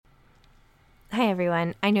Hi,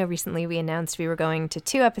 everyone. I know recently we announced we were going to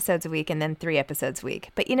 2 episodes a week and then 3 episodes a week.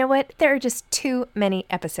 But you know what? There are just too many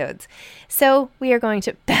episodes. So we are going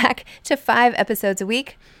back to 5 episodes a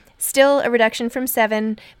week. Still a reduction from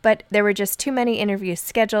 7, but there were just too many interviews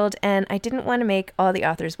scheduled, and I didn't want to make all the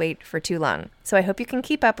authors wait for too long. So I hope you can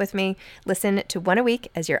keep up with me. Listen to 1 a week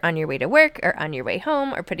as you're on your way to work or on your way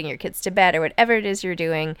home or putting your kids to bed or whatever it is you're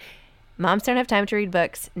doing. Moms Don't Have Time to Read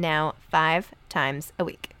Books, now 5 times a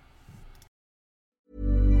week.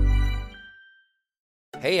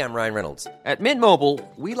 Hey, I'm Ryan Reynolds. At Mint Mobile,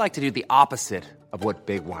 we like to do the opposite of what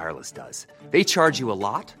Big Wireless does. They charge you a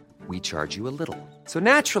lot. We charge you a little. So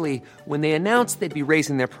naturally, when they announced they'd be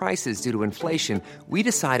raising their prices due to inflation, we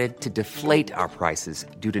decided to deflate our prices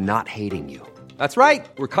due to not hating you. That's right.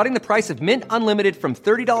 We're cutting the price of Mint Unlimited from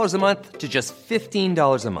 $30 a month to just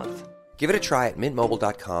 $15 a month. Give it a try at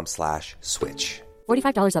mintmobile.com/switch.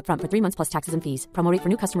 $45 up front for 3 months plus taxes and fees. Promo rate for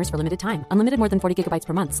new customers for limited time. Unlimited more than 40 gigabytes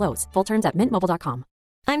per month. Slows full terms at mintmobile.com.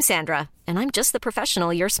 I'm Sandra, and I'm just the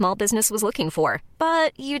professional your small business was looking for.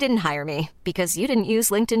 But you didn't hire me because you didn't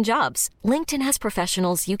use LinkedIn Jobs. LinkedIn has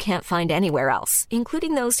professionals you can't find anywhere else,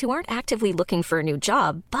 including those who aren't actively looking for a new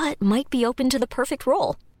job, but might be open to the perfect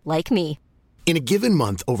role, like me. In a given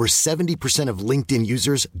month, over 70% of LinkedIn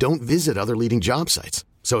users don't visit other leading job sites.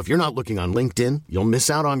 So if you're not looking on LinkedIn, you'll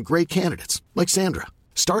miss out on great candidates like Sandra.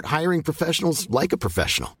 Start hiring professionals like a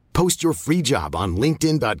professional. Post your free job on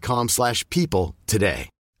linkedin.com/people today.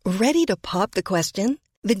 Ready to pop the question?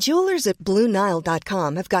 The jewelers at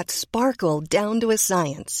BlueNile.com have got sparkle down to a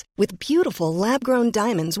science with beautiful lab-grown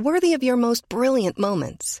diamonds worthy of your most brilliant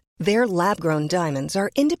moments. Their lab-grown diamonds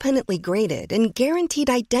are independently graded and guaranteed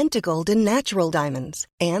identical to natural diamonds,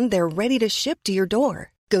 and they're ready to ship to your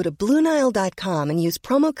door. Go to BlueNile.com and use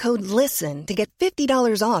promo code LISTEN to get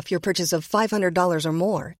 $50 off your purchase of $500 or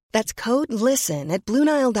more. That's code LISTEN at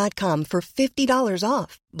BlueNile.com for $50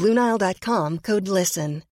 off. BlueNile.com, code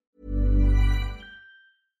LISTEN.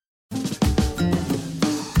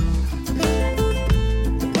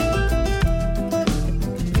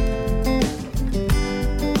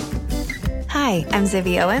 Hi, I'm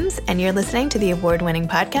Zibby Owens, and you're listening to the award-winning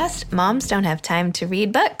podcast, Moms Don't Have Time to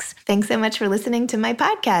Read Books. Thanks so much for listening to my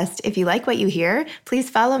podcast. If you like what you hear, please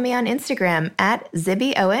follow me on Instagram at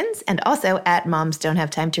Zibby Owens and also at Moms Don't Have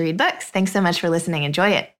Time to Read Books. Thanks so much for listening.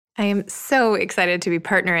 Enjoy it. I am so excited to be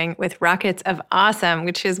partnering with Rockets of Awesome,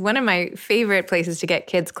 which is one of my favorite places to get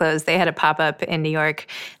kids' clothes. They had a pop-up in New York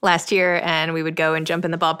last year, and we would go and jump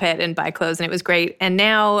in the ball pit and buy clothes, and it was great. And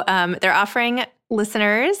now they're offering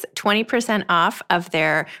listeners 20% off of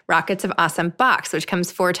their Rockets of Awesome box, which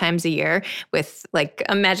comes 4 times a year with like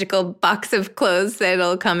a magical box of clothes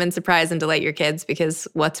that'll come and surprise and delight your kids, because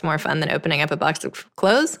what's more fun than opening up a box of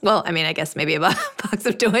clothes? Well, I mean, I guess maybe a box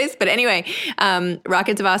of toys, but anyway,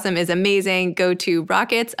 Rockets of Awesome is amazing. Go to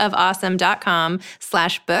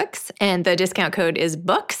rocketsofawesome.com/books, and the discount code is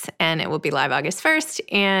BOOKS, and it will be live August 1st.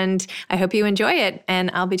 And I hope you enjoy it,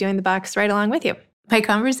 and I'll be doing the box right along with you. My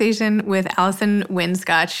conversation with Allison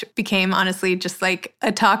Winscotch became honestly just like a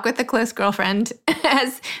talk with a close girlfriend,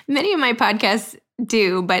 as many of my podcasts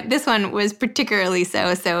do, but this one was particularly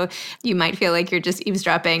so. So you might feel like you're just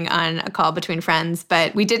eavesdropping on a call between friends,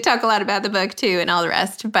 but we did talk a lot about the book too and all the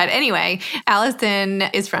rest. But anyway, Allison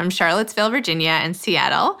is from Charlottesville, Virginia and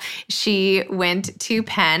Seattle. She went to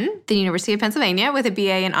Penn, the University of Pennsylvania, with a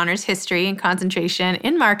BA in Honors History and concentration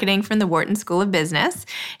in marketing from the Wharton School of Business.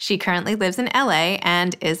 She currently lives in LA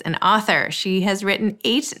and is an author. She has written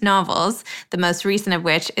 8 novels, the most recent of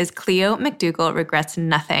which is Cleo McDougall Regrets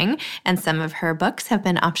Nothing, and some of her books have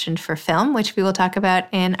been optioned for film, which we will talk about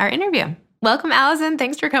in our interview. Welcome, Allison.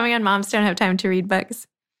 Thanks for coming on Moms Don't Have Time to Read Books.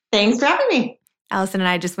 Thanks for having me. Allison and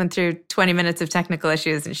I just went through 20 minutes of technical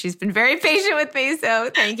issues, and she's been very patient with me,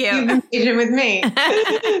 so thank you. You've been patient with me.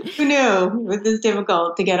 Who knew it was this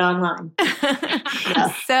difficult to get online?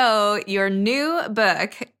 Yeah. So your new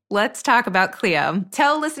book, let's talk about Cleo.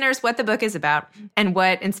 Tell listeners what the book is about and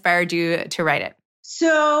what inspired you to write it.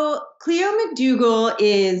 So Cleo McDougall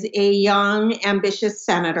is a young, ambitious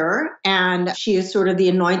senator, and she is sort of the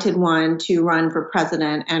anointed one to run for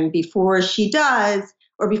president. And before she does,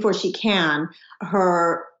 or before she can,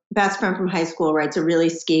 her best friend from high school writes a really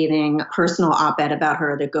scathing personal op-ed about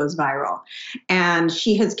her that goes viral. And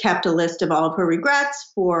she has kept a list of all of her regrets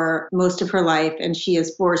for most of her life, and she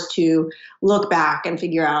is forced to look back and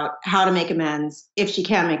figure out how to make amends, if she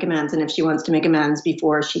can make amends, and if she wants to make amends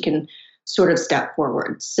before she can sort of step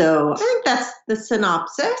forward. So I think that's the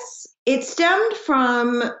synopsis. It stemmed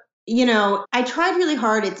from I tried really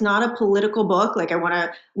hard. It's not a political book. Like, I want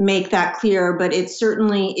to make that clear, but it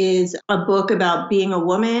certainly is a book about being a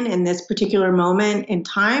woman in this particular moment in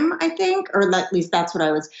time, I think, or at least that's what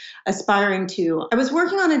I was aspiring to. I was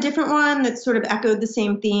working on a different one that sort of echoed the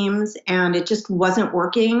same themes, and it just wasn't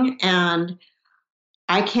working. And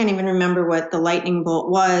I can't even remember what the lightning bolt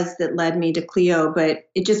was that led me to Cleo, but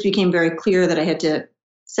it just became very clear that I had to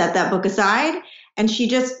set that book aside. And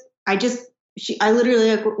I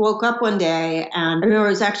literally woke up one day, and I remember I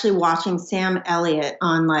was actually watching Sam Elliott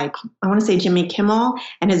on I want to say Jimmy Kimmel,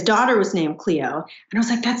 and his daughter was named Cleo. And I was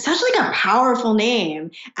like, that's such a powerful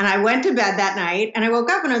name. And I went to bed that night and I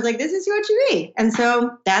woke up and I was like, this is what you read. And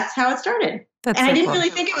so that's how it started. I didn't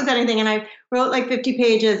really think it was anything. And I wrote 50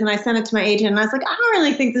 pages and I sent it to my agent, and I was like, I don't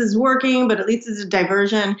really think this is working, but at least it's a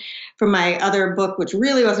diversion from my other book, which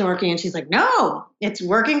really wasn't working. And she's like, no, it's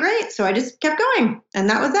working great. So I just kept going. And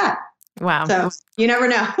that was that. Wow. So you never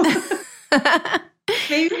know.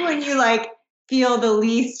 Maybe when you feel the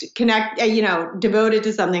least devoted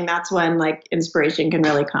to something, that's when inspiration can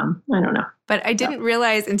really come. I don't know. But I didn't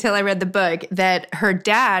realize until I read the book that her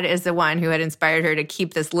dad is the one who had inspired her to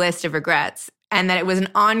keep this list of regrets, and that it was an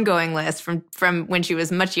ongoing list from when she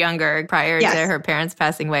was much younger, prior to her parents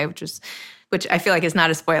passing away, which I feel like is not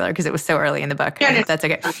a spoiler because it was so early in the book. Yeah, that's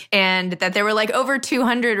okay. And that there were over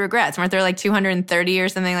 200 regrets. Weren't there 230 or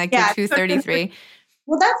something like that? 233?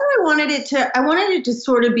 Well, that's what I wanted it to. I wanted it to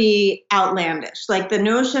sort of be outlandish. The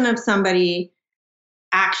notion of somebody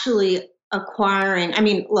actually acquiring. I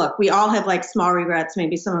mean, look, we all have small regrets.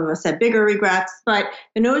 Maybe some of us had bigger regrets. But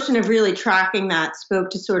the notion of really tracking that spoke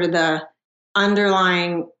to sort of the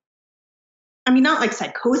underlying, I mean, not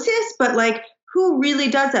psychosis, but who really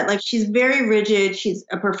does that? She's very rigid. She's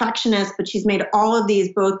a perfectionist, but she's made all of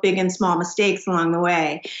these both big and small mistakes along the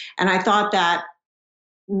way. And I thought that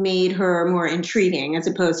made her more intriguing as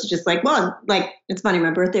opposed to just it's funny.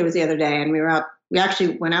 My birthday was the other day and we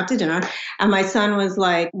actually went out to dinner, and my son was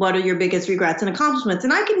like, what are your biggest regrets and accomplishments?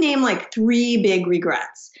 And I could name 3 big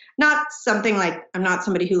regrets. Not something I'm not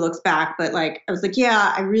somebody who looks back, but I was like,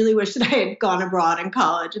 yeah, I really wish that I had gone abroad in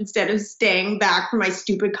college instead of staying back for my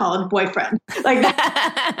stupid college boyfriend. That's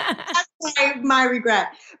my regret.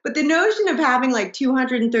 But the notion of having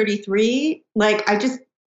 233,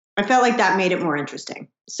 I felt like that made it more interesting.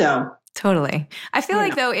 So totally. I feel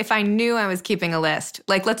though, if I knew I was keeping a list,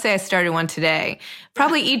 let's say I started one today,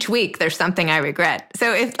 probably each week there's something I regret.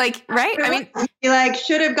 So it's right? I mean,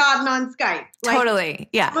 should have gotten on Skype. Totally.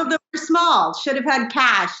 Yeah. Some of them were small, should have had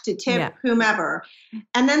cash to tip whomever.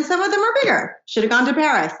 And then some of them are bigger, should have gone to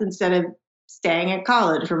Paris instead of staying at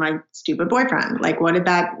college for my stupid boyfriend. What did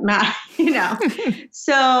that matter?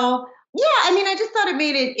 So yeah, I mean, I just thought it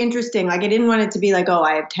made it interesting. I didn't want it to be oh,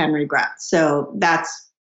 I have 10 regrets. So that's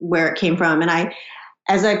where it came from. And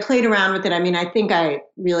as I played around with it, I mean, I think I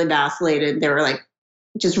really vacillated. They were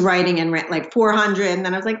just writing and 400. And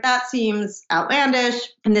then I was like, that seems outlandish.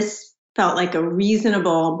 And this felt like a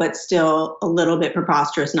reasonable, but still a little bit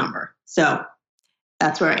preposterous number. So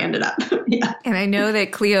that's where I ended up. Yeah. And I know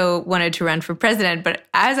that Cleo wanted to run for president, but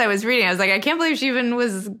as I was reading, I was like, I can't believe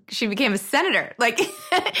she became a senator. I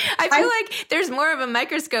feel like there's more of a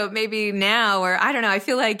microscope maybe now, or I don't know. I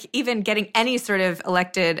feel like even getting any sort of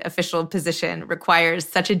elected official position requires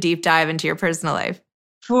such a deep dive into your personal life.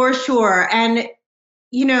 For sure. And,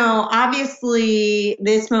 obviously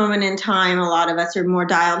this moment in time, a lot of us are more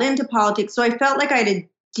dialed into politics. So I felt like I had a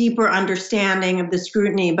deeper understanding of the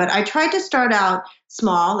scrutiny, but I tried to start out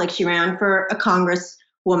small, she ran for a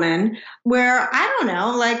congresswoman, where I don't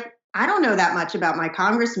know, I don't know that much about my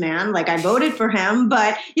congressman. I voted for him,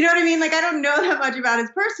 but you know what I mean? I don't know that much about his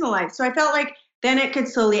personal life. So I felt then it could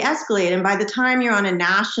slowly escalate. And by the time you're on a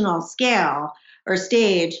national scale or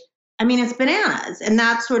stage, I mean, it's bananas. And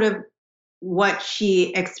that's sort of what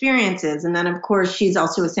she experiences. And then of course, she's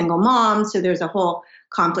also a single mom. So there's a whole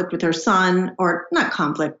conflict with her son, or not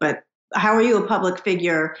conflict, but how are you a public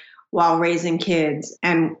figure while raising kids?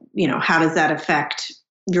 And, how does that affect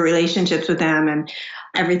your relationships with them and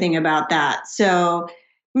everything about that? So,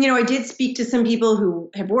 I did speak to some people who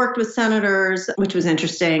have worked with senators, which was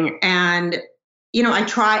interesting. And, I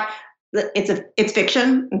try, it's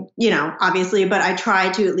fiction, obviously, but I try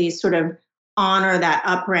to at least sort of honor that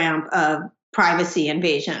up ramp of privacy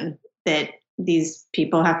invasion that these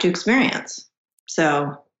people have to experience.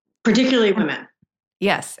 So particularly women.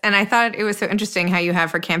 Yes. And I thought it was so interesting how you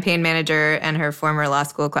have her campaign manager and her former law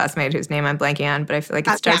school classmate, whose name I'm blanking on, but I feel like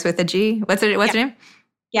it starts with a G. What's her name?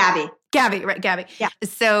 Gabby. Gabby, right, Gabby. Yeah.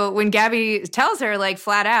 So when Gabby tells her,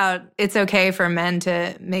 flat out, it's okay for men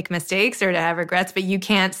to make mistakes or to have regrets, but you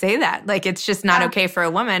can't say that. It's just not okay for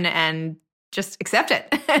a woman. And just accept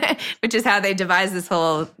it, which is how they devised this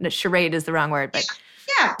whole charade is the wrong word, but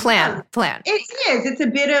plan. It is. It's a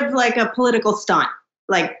bit of like a political stunt,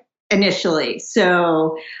 like initially.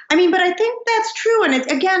 So, I mean, but I think that's true. And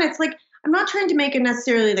it's like, I'm not trying to make it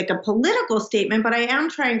necessarily like a political statement, but I am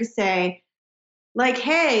trying to say like,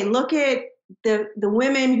 hey, look at the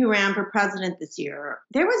women who ran for president this year.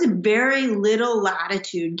 There was very little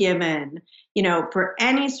latitude given, for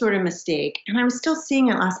any sort of mistake. And I was still seeing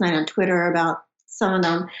it last night on Twitter about some of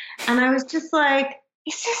them. And I was just like,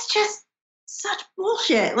 this is just such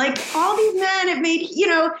bullshit. Like all these men have made,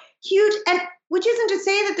 huge, and which isn't to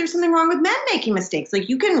say that there's something wrong with men making mistakes. Like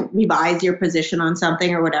you can revise your position on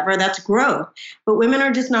something or whatever, that's growth. But women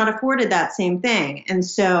are just not afforded that same thing. And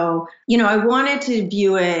so, I wanted to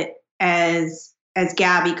view it as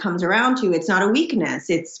Gabby comes around to, it's not a weakness,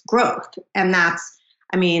 it's growth. And that's,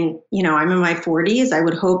 I'm in my 40s. I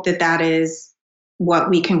would hope that is what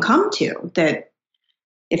we can come to, that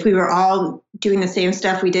if we were all doing the same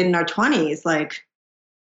stuff we did in our 20s, like,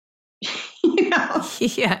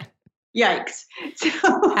 Yeah. Yikes. So,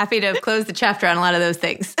 happy to have closed the chapter on a lot of those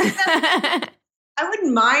things. I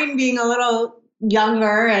wouldn't mind being a little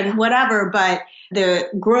younger and whatever, but the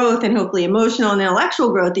growth and hopefully emotional and intellectual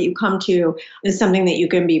growth that you come to is something that you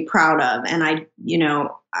can be proud of. And I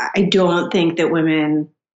don't think that women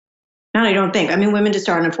just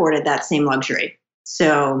aren't afforded that same luxury.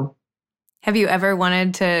 So. Have you ever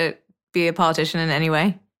wanted to be a politician in any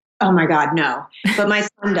way? Oh my God, no. But my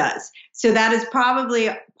son does. So that is probably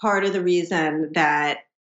part of the reason that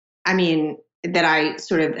I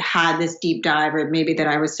sort of had this deep dive, or maybe that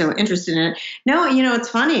I was so interested in it. No, it's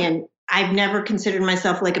funny. And I've never considered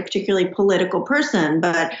myself like a particularly political person,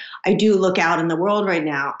 but I do look out in the world right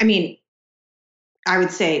now. I mean, I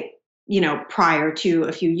would say, prior to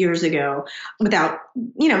a few years ago, without,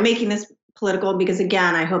 making this political, because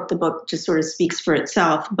again, I hope the book just sort of speaks for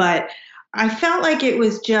itself. But I felt like it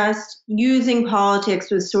was just using politics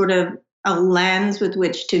was sort of a lens with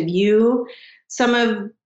which to view some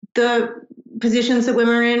of the positions that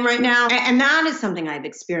women are in right now. And that is something I've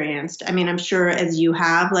experienced. I mean, I'm sure as you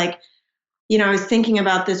have, like, I was thinking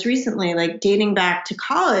about this recently, like dating back to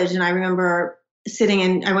college. And I remember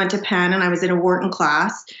I went to Penn and I was in a Wharton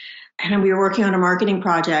class and we were working on a marketing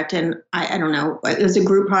project. And I don't know, it was a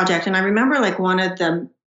group project. And I remember like one of the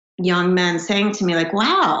young men saying to me like,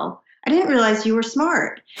 wow, I didn't realize you were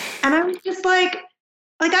smart. And I was just like,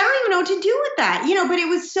 I don't even know what to do with that, but it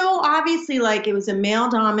was so obviously like it was a male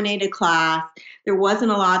dominated class. There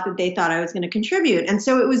wasn't a lot that they thought I was going to contribute. And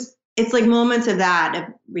so it's like moments of that,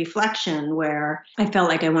 of reflection, where I felt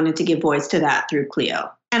like I wanted to give voice to that through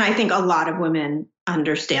Cleo. And I think a lot of women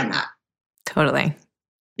understand that. Totally.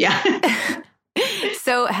 Yeah.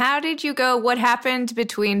 So how did you go? What happened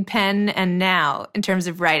between Penn and now in terms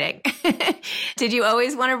of writing? Did you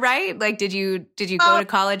always want to write? Like, did you go to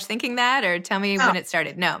college thinking that, or tell me when it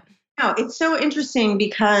started? No, it's so interesting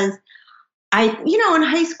because in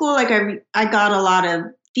high school, like I got a lot of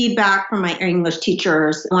feedback from my English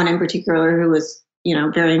teachers, one in particular who was,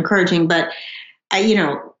 very encouraging. But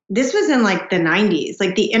this was in like the 90s,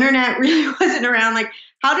 like the internet really wasn't around. Like,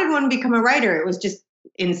 how did one become a writer? It was just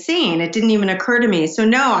insane. It didn't even occur to me. So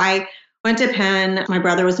no, I went to Penn. My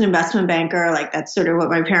brother was an investment banker. Like that's sort of what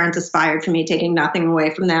my parents aspired for me, taking nothing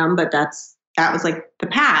away from them. But that was like the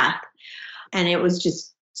path. And it was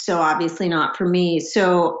just so obviously not for me.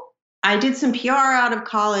 So I did some PR out of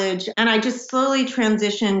college and I just slowly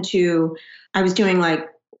transitioned I was doing like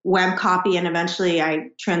web copy and eventually I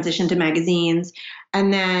transitioned to magazines.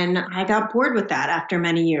 And then I got bored with that after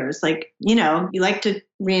many years. Like, you like to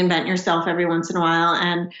reinvent yourself every once in a while.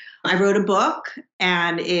 And I wrote a book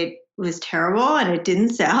and it was terrible and it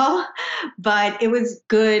didn't sell, but it was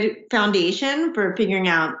good foundation for figuring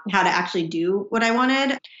out how to actually do what I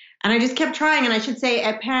wanted. And I just kept trying. And I should say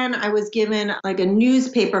at Penn, I was given like a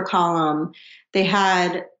newspaper column. They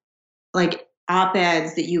had like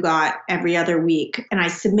op-eds that you got every other week. And I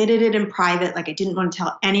submitted it in private. Like I didn't want to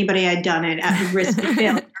tell anybody I'd done it at the risk of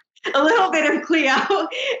failure. A little bit of Cleo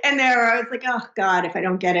in there. I was like, oh God, if I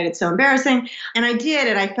don't get it, it's so embarrassing. And I did,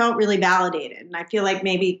 and I felt really validated. And I feel like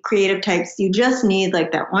maybe creative types, you just need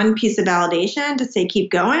like that one piece of validation to say, keep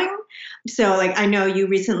going. So like, I know you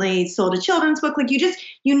recently sold a children's book. Like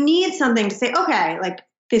you need something to say, okay, like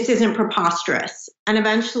this isn't preposterous. And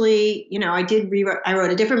eventually, I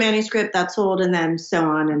wrote a different manuscript that sold, and then so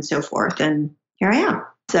on and so forth. And here I am.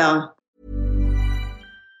 So.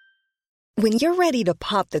 When you're ready to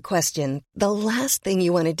pop the question, the last thing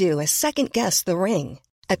you want to do is second guess the ring.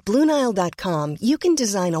 At BlueNile.com, you can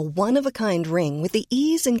design a one-of-a-kind ring with the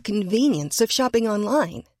ease and convenience of shopping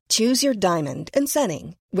online. Choose your diamond and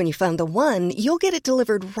setting. When you find the one, you'll get it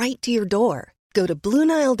delivered right to your door. Go to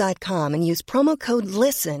BlueNile.com and use promo code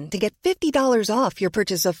LISTEN to get $50 off your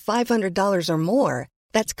purchase of $500 or more.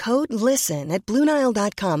 That's code LISTEN at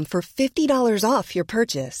BlueNile.com for $50 off your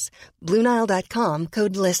purchase. BlueNile.com,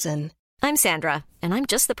 code LISTEN. I'm Sandra, and I'm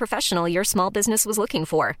just the professional your small business was looking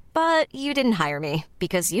for. But you didn't hire me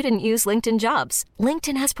because you didn't use LinkedIn Jobs.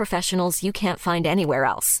 LinkedIn has professionals you can't find anywhere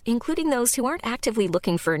else, including those who aren't actively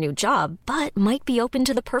looking for a new job, but might be open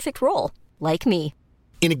to the perfect role, like me.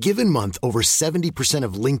 In a given month, over 70%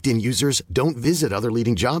 of LinkedIn users don't visit other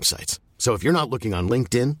leading job sites. So if you're not looking on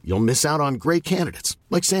LinkedIn, you'll miss out on great candidates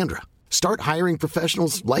like Sandra. Start hiring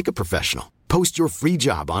professionals like a professional. Post your free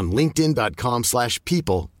job on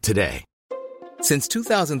linkedin.com/people today. Since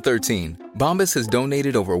 2013, Bombas has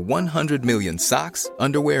donated over 100 million socks,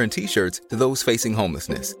 underwear, and T-shirts to those facing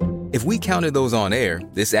homelessness. If we counted those on air,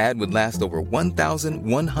 this ad would last over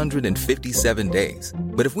 1,157 days.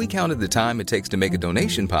 But if we counted the time it takes to make a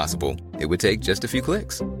donation possible, it would take just a few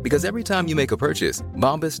clicks. Because every time you make a purchase,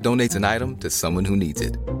 Bombas donates an item to someone who needs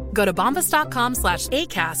it. Go to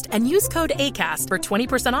bombas.com/ACAST and use code ACAST for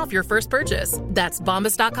 20% off your first purchase. That's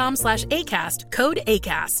bombas.com/ACAST, code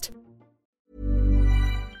ACAST.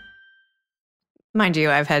 Mind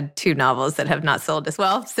you, I've had 2 novels that have not sold as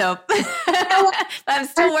well, so I'm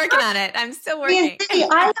still working on it. I'm still working.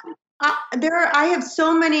 I have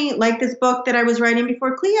so many, like this book that I was writing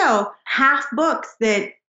before Cleo, half books that,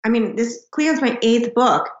 Cleo's my 8th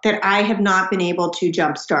book that I have not been able to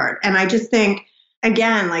jumpstart. And I just think,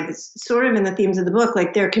 again, like it's sort of in the themes of the book,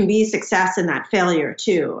 like there can be success in that failure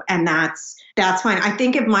too. And that's fine. I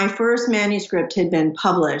think if my first manuscript had been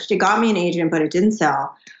published, it got me an agent, but it didn't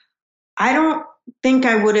sell. I don't think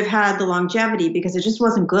I would have had the longevity because it just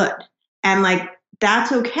wasn't good. And like,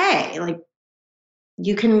 that's okay. Like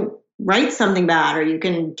you can write something bad or you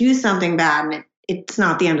can do something bad and it's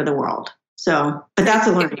not the end of the world. So, but that's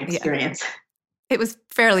a learning experience. It was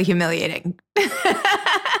fairly humiliating.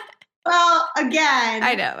 Well, again.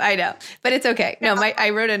 I know. But it's okay. No, I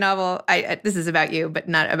wrote a novel. This is about you, but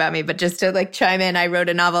not about me. But just to like chime in, I wrote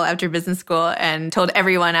a novel after business school and told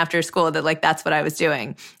everyone after school that like that's what I was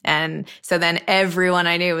doing. And so then everyone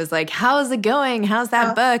I knew was like, how's it going? How's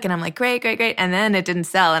that book? And I'm like, great. And then it didn't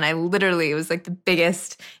sell. And it was like the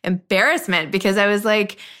biggest embarrassment because I was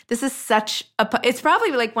like, this is it's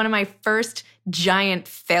probably like one of my first giant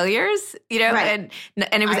failures, right. and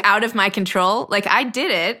it was out of my control. Like I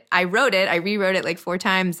did it, I wrote it, I rewrote it like 4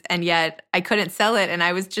 times, and yet I couldn't sell it, and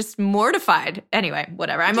I was just mortified. Anyway,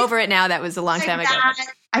 whatever. I'm over it now. That was a long time ago.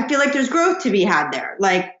 I feel like there's growth to be had there.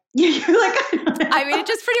 Like you're like, it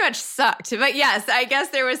just pretty much sucked. But yes, I guess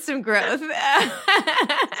there was some growth.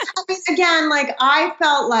 Again, like I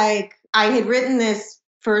felt like I had written this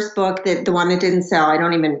first book, that the one that didn't sell, I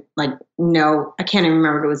don't even know, I can't even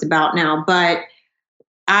remember what it was about now, but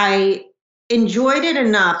I enjoyed it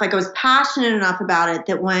enough. Like I was passionate enough about it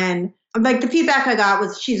that when the feedback I got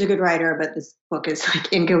was she's a good writer, but this book is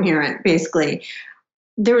like incoherent, basically.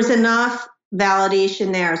 There was enough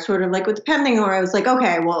validation there, sort of like with the pen thing, where I was like,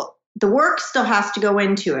 okay, well, the work still has to go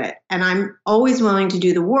into it. And I'm always willing to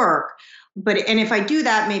do the work. And if I do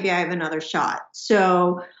that, maybe I have another shot.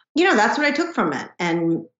 So that's what I took from it.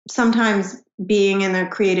 And sometimes being in the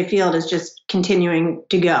creative field is just continuing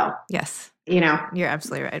to go. Yes. You're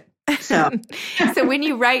absolutely right. So when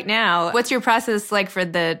you write now, what's your process like for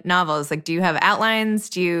the novels? Like, do you have outlines?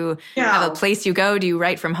 Do you have a place you go? Do you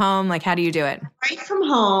write from home? Like, how do you do it? I write from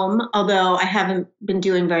home, although I haven't been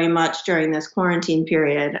doing very much during this quarantine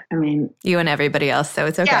period. You and everybody else, so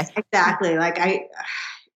it's okay. Yes, exactly. Like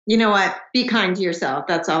you know what? Be kind to yourself.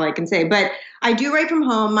 That's all I can say. But I do write from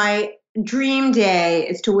home. My dream day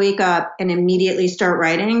is to wake up and immediately start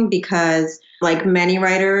writing because, like many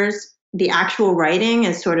writers, the actual writing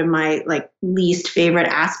is sort of my least favorite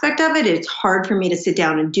aspect of it. It's hard for me to sit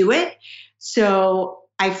down and do it. So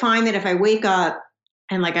I find that if I wake up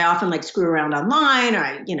and I often screw around online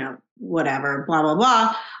or whatever, blah, blah,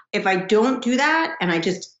 blah. If I don't do that and I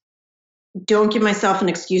just don't give myself an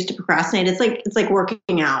excuse to procrastinate, it's like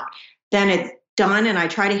working out. Then it's done and I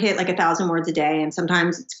try to hit 1,000 words a day. And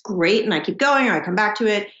sometimes it's great and I keep going or I come back to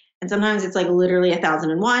it. And sometimes it's literally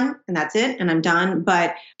 1,001 and that's it and I'm done.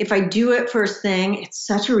 But if I do it first thing, it's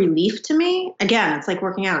such a relief to me. Again, it's like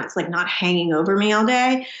working out. It's not hanging over me all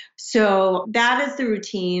day. So that is the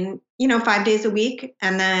routine, 5 days a week.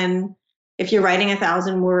 And then if you're writing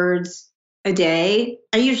 1,000 words a day,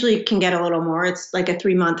 I usually can get a little more. It's like a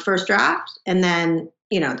 3-month first draft. And then,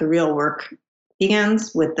 the real work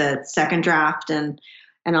begins with the second draft and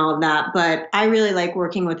all of that. But I really like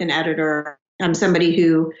working with an editor. I'm somebody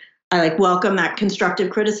who I welcome that constructive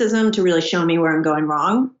criticism to really show me where I'm going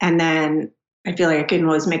wrong. And then I feel like I can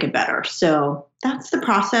always make it better. So that's the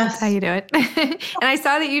process. That's how you do it. And I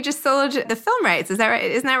saw that you just sold the film rights. Is that right?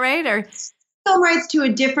 Isn't that right? Or film rights to a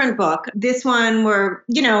different book. This one we're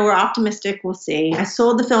optimistic. We'll see. I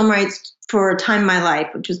sold the film rights for Time of My Life,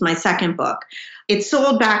 which was my second book. It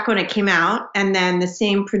sold back when it came out. And then the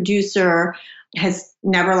same producer has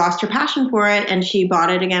never lost her passion for it. And she bought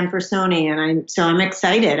it again for Sony. And I'm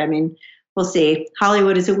excited. I mean, we'll see.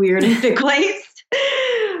 Hollywood is a weird and big place.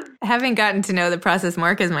 Having gotten to know the process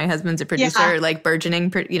more, because my husband's a producer,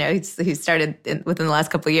 burgeoning, he started within the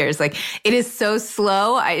last couple of years. Like, it is so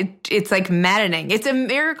slow. It's like maddening. It's a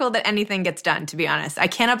miracle that anything gets done, to be honest. I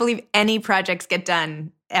cannot believe any projects get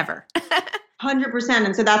done ever. 100%.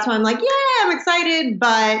 And so that's why I'm like, yeah, I'm excited.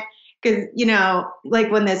 But because,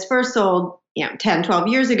 when this first sold, 10, 12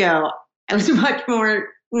 years ago, I was much more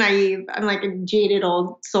naive. I'm like a jaded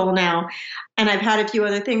old soul now. And I've had a few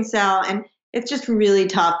other things sell. And it's just really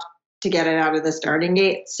tough to get it out of the starting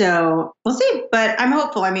gate. So we'll see. But I'm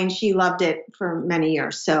hopeful. I mean, she loved it for many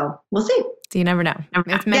years. So we'll see. So you never know.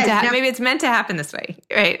 It's meant maybe it's meant to happen this way.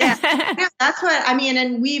 Right. Yeah, that's what I mean.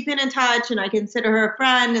 And we've been in touch and I consider her a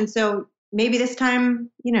friend. And so maybe this time,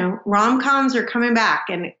 rom-coms are coming back.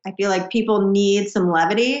 And I feel like people need some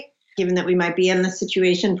levity, given that we might be in this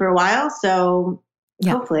situation for a while. So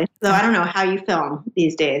hopefully. Though I don't know how you film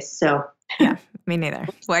these days. So yeah, me neither.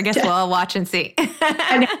 Well, I guess we'll all watch and see.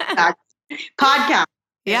 Podcast.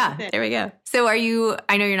 Yeah, there we go. So I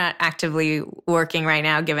know you're not actively working right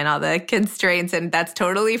now, given all the constraints, and that's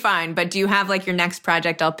totally fine. But do you have your next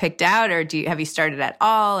project all picked out, or have you started at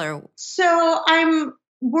all? Or so I'm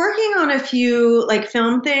working on a few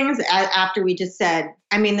film things after we just said,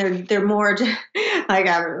 I mean, they're more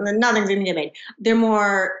nothing's going to get made. They're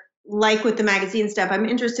more with the magazine stuff. I'm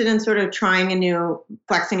interested in sort of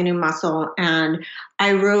flexing a new muscle. And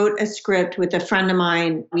I wrote a script with a friend of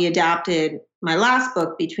mine. We adapted my last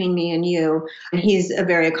book, Between Me and You, and he's a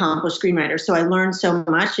very accomplished screenwriter. So I learned so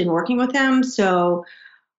much in working with him. So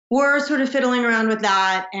we're sort of fiddling around with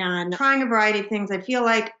that and trying a variety of things. I feel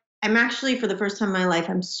like I'm actually, for the first time in my life,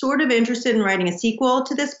 I'm sort of interested in writing a sequel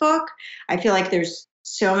to this book. I feel like there's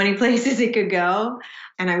so many places it could go.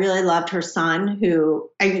 And I really loved her son,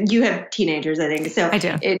 you have teenagers, I think. So I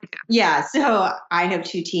do. So I have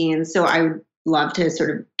 2 teens. So I would love to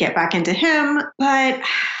sort of get back into him. But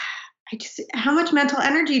how much mental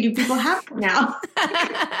energy do people have now?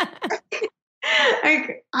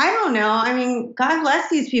 I don't know. I mean, God bless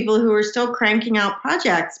these people who are still cranking out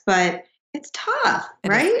projects, but it's tough,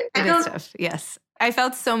 right? It is tough, yes. I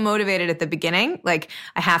felt so motivated at the beginning. I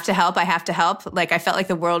have to help. I felt like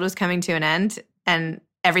the world was coming to an end and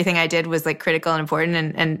everything I did was critical and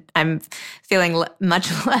important. And I'm feeling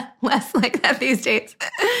much less like that these days.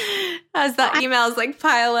 As the emails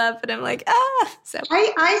pile up and I'm like, So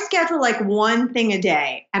I schedule one thing a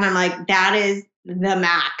day and I'm like, that is the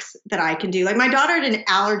max that I can do. My daughter did an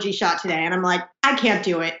allergy shot today and I'm like, I can't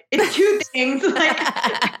do it. It's 2 things.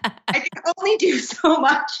 I can only do so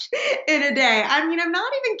much in a day. I mean, I'm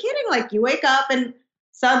not even kidding. You wake up and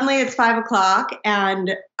suddenly it's 5:00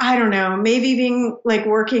 and I don't know, maybe being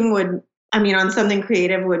working on something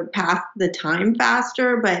creative would pass the time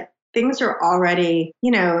faster, but things are already,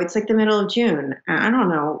 it's the middle of June. I don't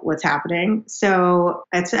know what's happening. So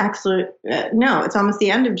it's actually, no, it's almost the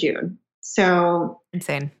end of June. So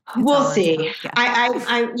insane. We'll see. Yeah.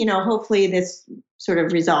 I hopefully this sort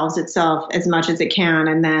of resolves itself as much as it can.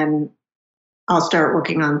 And then I'll start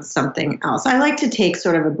working on something else. I like to take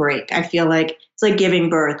sort of a break. I feel like it's like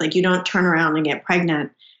giving birth. You don't turn around and get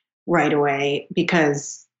pregnant right away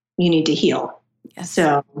because you need to heal. Yes.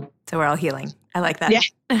 So we're all healing. I like that. Yeah.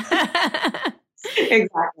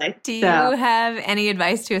 Exactly. Do you have any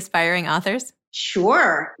advice to aspiring authors?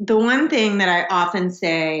 Sure. The one thing that I often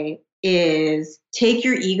say is take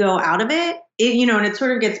your ego out of it. And it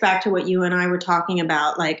sort of gets back to what you and I were talking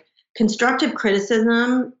about. Constructive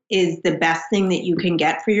criticism is the best thing that you can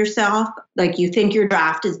get for yourself. You think your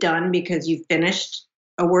draft is done because you've finished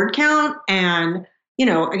a word count. And,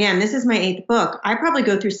 again, this is my 8th book. I probably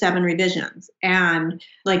go through 7 revisions. And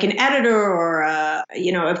an editor or a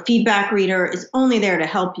feedback reader is only there to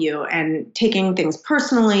help you. And taking things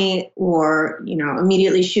personally or,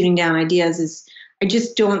 immediately shooting down ideas I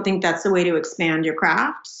just don't think that's the way to expand your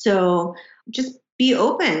craft. So just be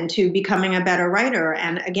open to becoming a better writer.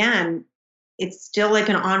 And again, it's still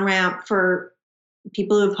an on-ramp for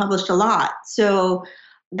people who've published a lot. So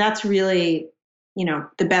that's really,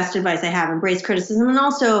 the best advice I have. Embrace criticism. And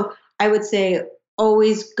also, I would say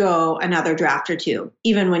always go another draft or 2,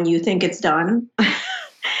 even when you think it's done.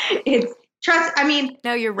 trust. I mean,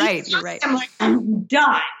 no, you're right. You're right. I'm like, I'm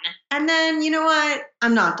done. And then, you know what?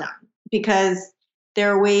 I'm not done, because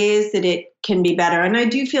there are ways that it can be better. And I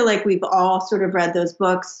do feel like we've all sort of read those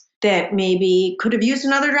books that maybe could have used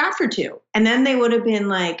another draft or two. And then they would have been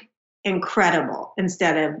like incredible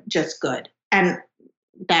instead of just good. And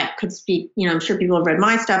that could speak, I'm sure people have read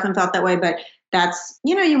my stuff and felt that way, but that's,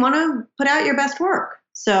 you want to put out your best work.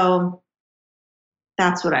 So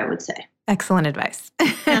that's what I would say. Excellent advice.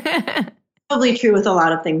 Probably true with a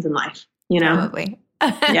lot of things in life, Probably.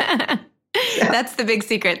 Yeah. That's the big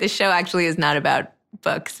secret. The show actually is not about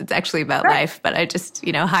books. It's actually about life, but I just,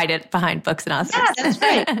 hide it behind books and authors. Yeah, that's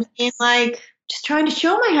right. I mean, like, just trying to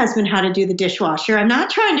show my husband how to do the dishwasher. I'm not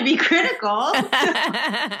trying to be critical.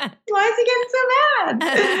 Why is he getting so mad?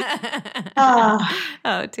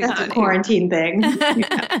 That's funny. A quarantine thing.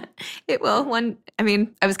 Yeah. It will. I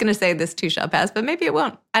was going to say this too shall pass, but maybe it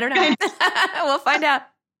won't. I don't know. We'll find out.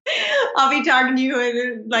 I'll be talking to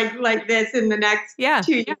you like this in the next 2 years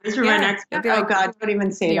for my next book. Oh God, don't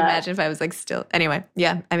even say that. Can you imagine if I was like still? Anyway,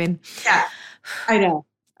 yeah. Yeah, I know,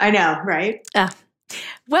 right?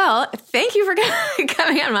 Well, thank you for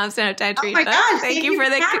coming on Moms Don't Have Time to Read Books. Gosh, thank you for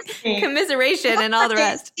the commiseration and all the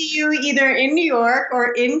rest. See you either in New York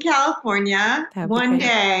or in California one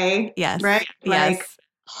day. Yes. Right? Yes.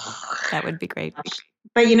 That would be great.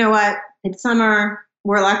 But you know what? It's summer.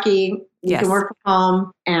 We're lucky. We can work from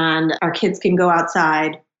home and our kids can go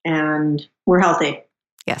outside and we're healthy.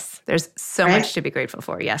 Yes. There's so much to be grateful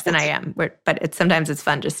for. Yes. And I am. But sometimes it's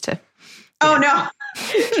fun just to. No.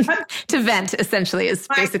 To vent, essentially, is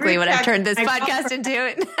basically what I've turned this podcast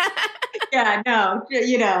into. Yeah, no,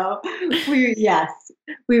 I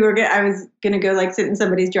was going to go sit in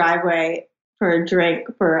somebody's driveway for a drink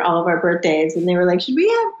for all of our birthdays. And they were like, should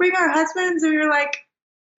we bring our husbands? And we were like,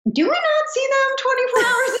 do we not see them 24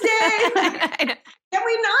 hours a day? Can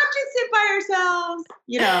we not just sit by ourselves?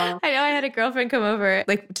 I know I had a girlfriend come over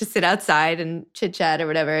to sit outside and chit chat or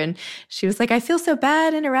whatever. And she was like, I feel so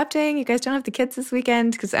bad interrupting. You guys don't have the kids this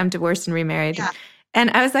weekend because I'm divorced and remarried. Yeah. And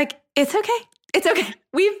I was like, it's okay. It's okay.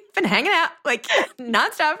 We've been hanging out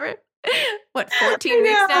nonstop for 14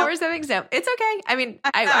 weeks now or something. So it's okay. I'm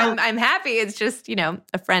happy. It's just, a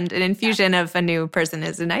friend, an infusion of a new person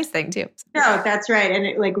is a nice thing too. No, that's right.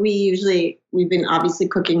 And we've been obviously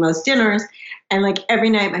cooking most dinners. And every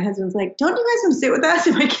night my husband's like, don't you guys want to sit with us?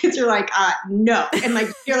 And my kids are like, no.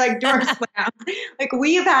 And you're like, door slam.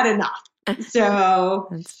 We have had enough. So.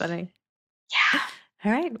 That's funny. Yeah.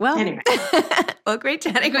 All right. Well, anyway. Well, great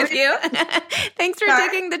chatting with you. Thanks for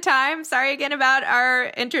taking the time. Sorry again about our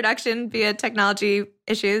introduction via technology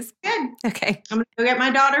issues. Good. Okay. I'm going to go get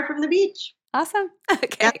my daughter from the beach. Awesome.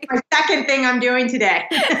 Okay. That's my second thing I'm doing today.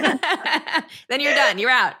 Then you're done. You're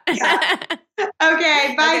out. Yeah.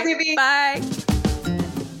 Okay. Bye, Zibby. Bye.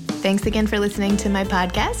 Thanks again for listening to my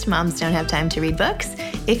podcast, Moms Don't Have Time to Read Books.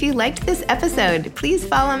 If you liked this episode, please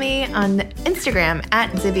follow me on Instagram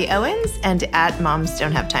 @ZibbyOwens and @Moms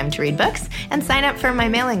Don't Have Time to Read Books, and sign up for my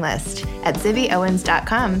mailing list at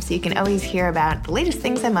zibbyowens.com so you can always hear about the latest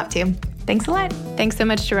things I'm up to. Thanks a lot. Thanks so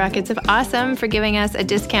much to Rockets of Awesome for giving us a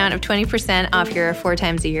discount of 20% off your 4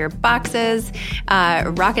 times a year boxes.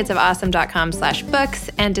 rocketsofawesome.com/books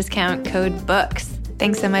and discount code BOOKS.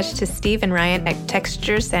 Thanks so much to Steve and Ryan at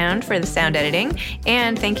Texture Sound for the sound editing.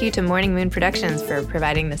 And thank you to Morning Moon Productions for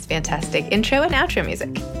providing this fantastic intro and outro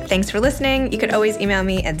music. Thanks for listening. You could always email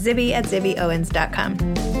me at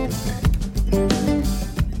zibby@zibbyowens.com.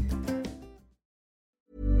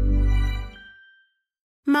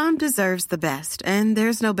 Mom deserves the best, and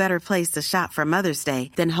there's no better place to shop for Mother's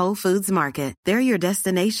Day than Whole Foods Market. They're your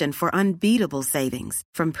destination for unbeatable savings,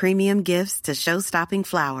 from premium gifts to show-stopping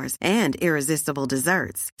flowers and irresistible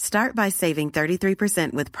desserts. Start by saving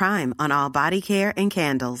 33% with Prime on all body care and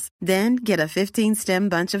candles. Then get a 15-stem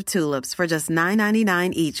bunch of tulips for just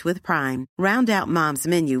 $9.99 each with Prime. Round out Mom's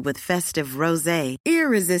menu with festive rosé,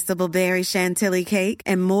 irresistible berry chantilly cake,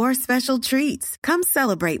 and more special treats. Come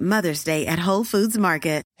celebrate Mother's Day at Whole Foods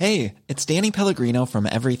Market. Hey, it's Danny Pellegrino from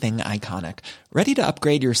Everything Iconic. Ready to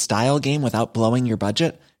upgrade your style game without blowing your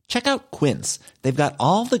budget? Check out Quince. They've got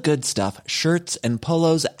all the good stuff, shirts and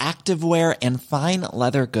polos, activewear, and fine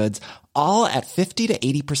leather goods, all at 50 to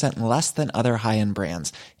 80% less than other high-end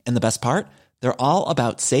brands. And the best part? They're all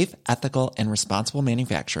about safe, ethical, and responsible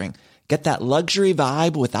manufacturing. Get that luxury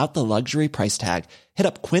vibe without the luxury price tag. Hit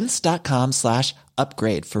up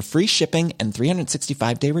quince.com/upgrade for free shipping and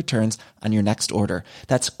 365-day returns on your next order.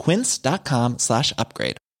 That's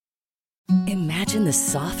quince.com/upgrade. Imagine the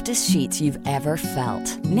softest sheets you've ever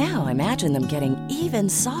felt. Now imagine them getting even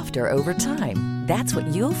softer over time. That's what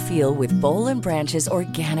you'll feel with Boll & Branch's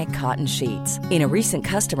organic cotton sheets. In a recent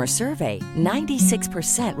customer survey,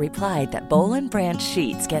 96% replied that Boll & Branch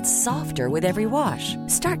sheets get softer with every wash.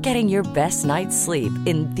 Start getting your best night's sleep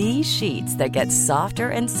in these sheets that get softer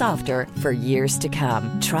and softer for years to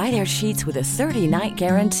come. Try their sheets with a 30-night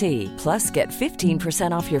guarantee. Plus, get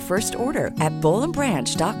 15% off your first order at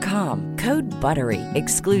bollandbranch.com. Code BUTTERY.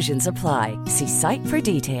 Exclusions apply. See site for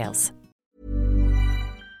details.